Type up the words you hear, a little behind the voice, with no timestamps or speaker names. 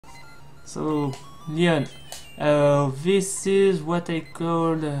So, Leon, this is what I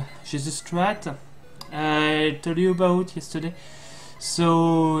call Jesus Strat. I told you about yesterday.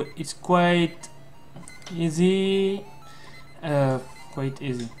 So it's quite easy.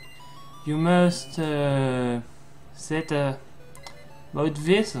 You must set about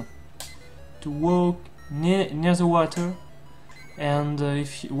this to walk near the water, and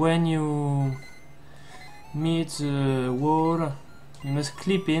when you meet the wall, you must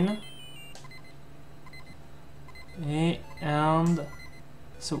clip in. And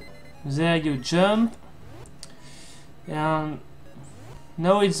so there you jump, and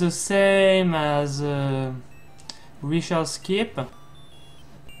now it's the same as Richard skip.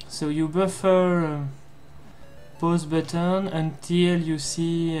 So you buffer pause button until you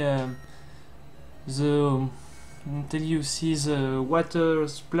see the water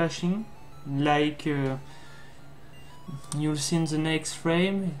splashing, like you'll see in the next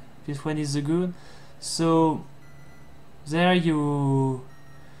frame. This one is the good. So there you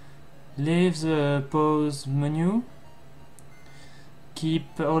leave the pause menu,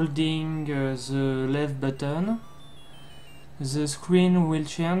 keep holding the left button, the screen will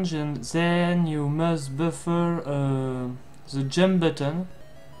change, and then you must buffer the jump button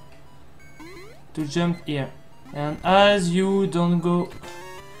to jump here. And as you don't go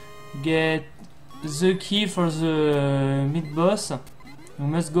get the key for the mid boss,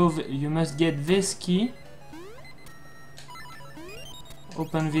 you must get this key.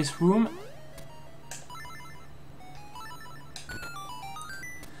 Open this room.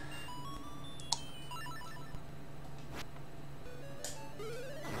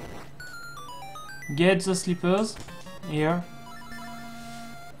 Get the slippers here,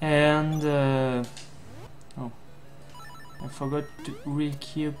 and oh, I forgot to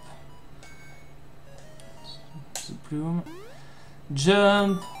re-keep the plume.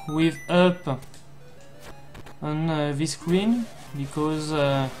 Jump with up on this screen, because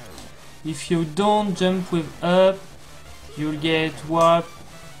if you don't jump with up, you'll get warped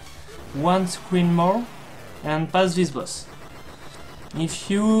one screen more and pass this boss. If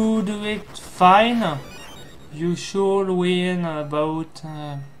you do it fine, you should win about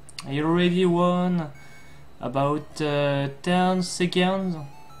I already won about 10 seconds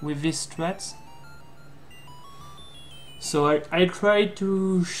with this strat. So I try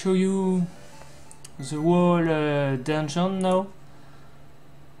to show you the whole dungeon now.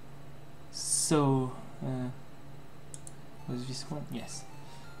 So was this one? Yes.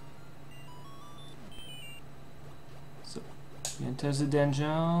 So you enter the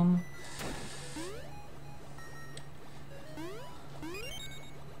dungeon.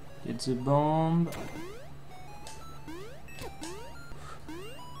 Get the bomb.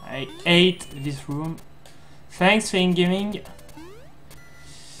 I hate this room. Thanks, Fame Gaming. In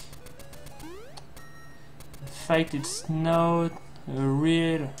fact, it's not a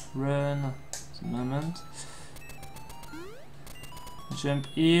real run at the moment. Jump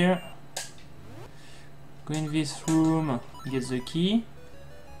here. Go in this room. Get the key.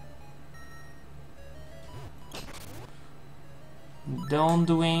 Don't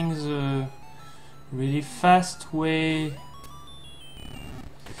doing the really fast way,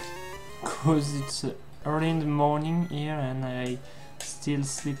 cause it's early in the morning here and I still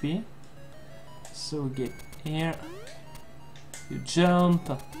sleepy. So get here, you jump,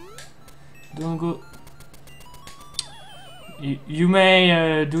 don't go. You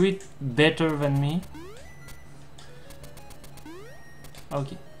may do it better than me.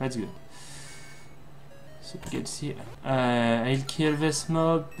 Okay, that's good. So you can see I'll kill this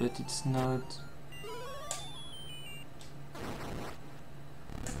mob, but it's not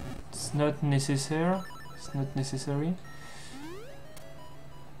necessary. It's not necessary.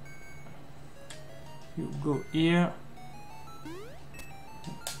 You go here.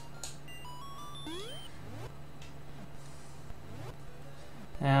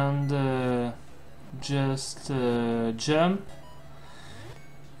 And just jump.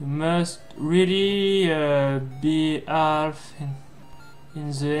 You must really be half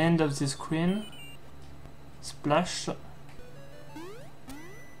in the end of the screen. Splash.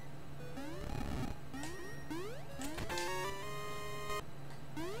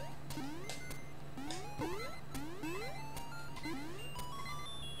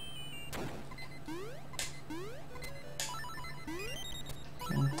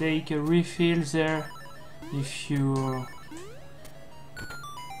 And take a refill there if you're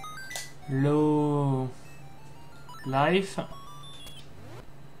low life.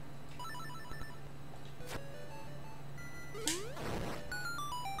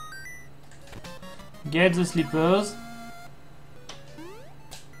 Get the slippers.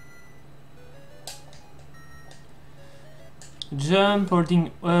 Jump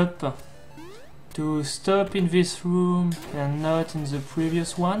holding up to stop in this room and not in the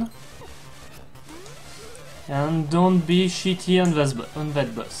previous one. And don't be shitty on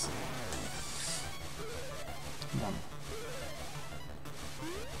that boss. Done.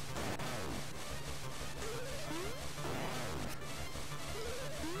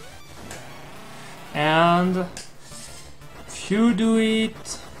 And if you do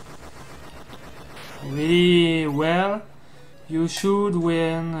it really well, you should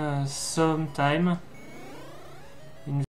win some time.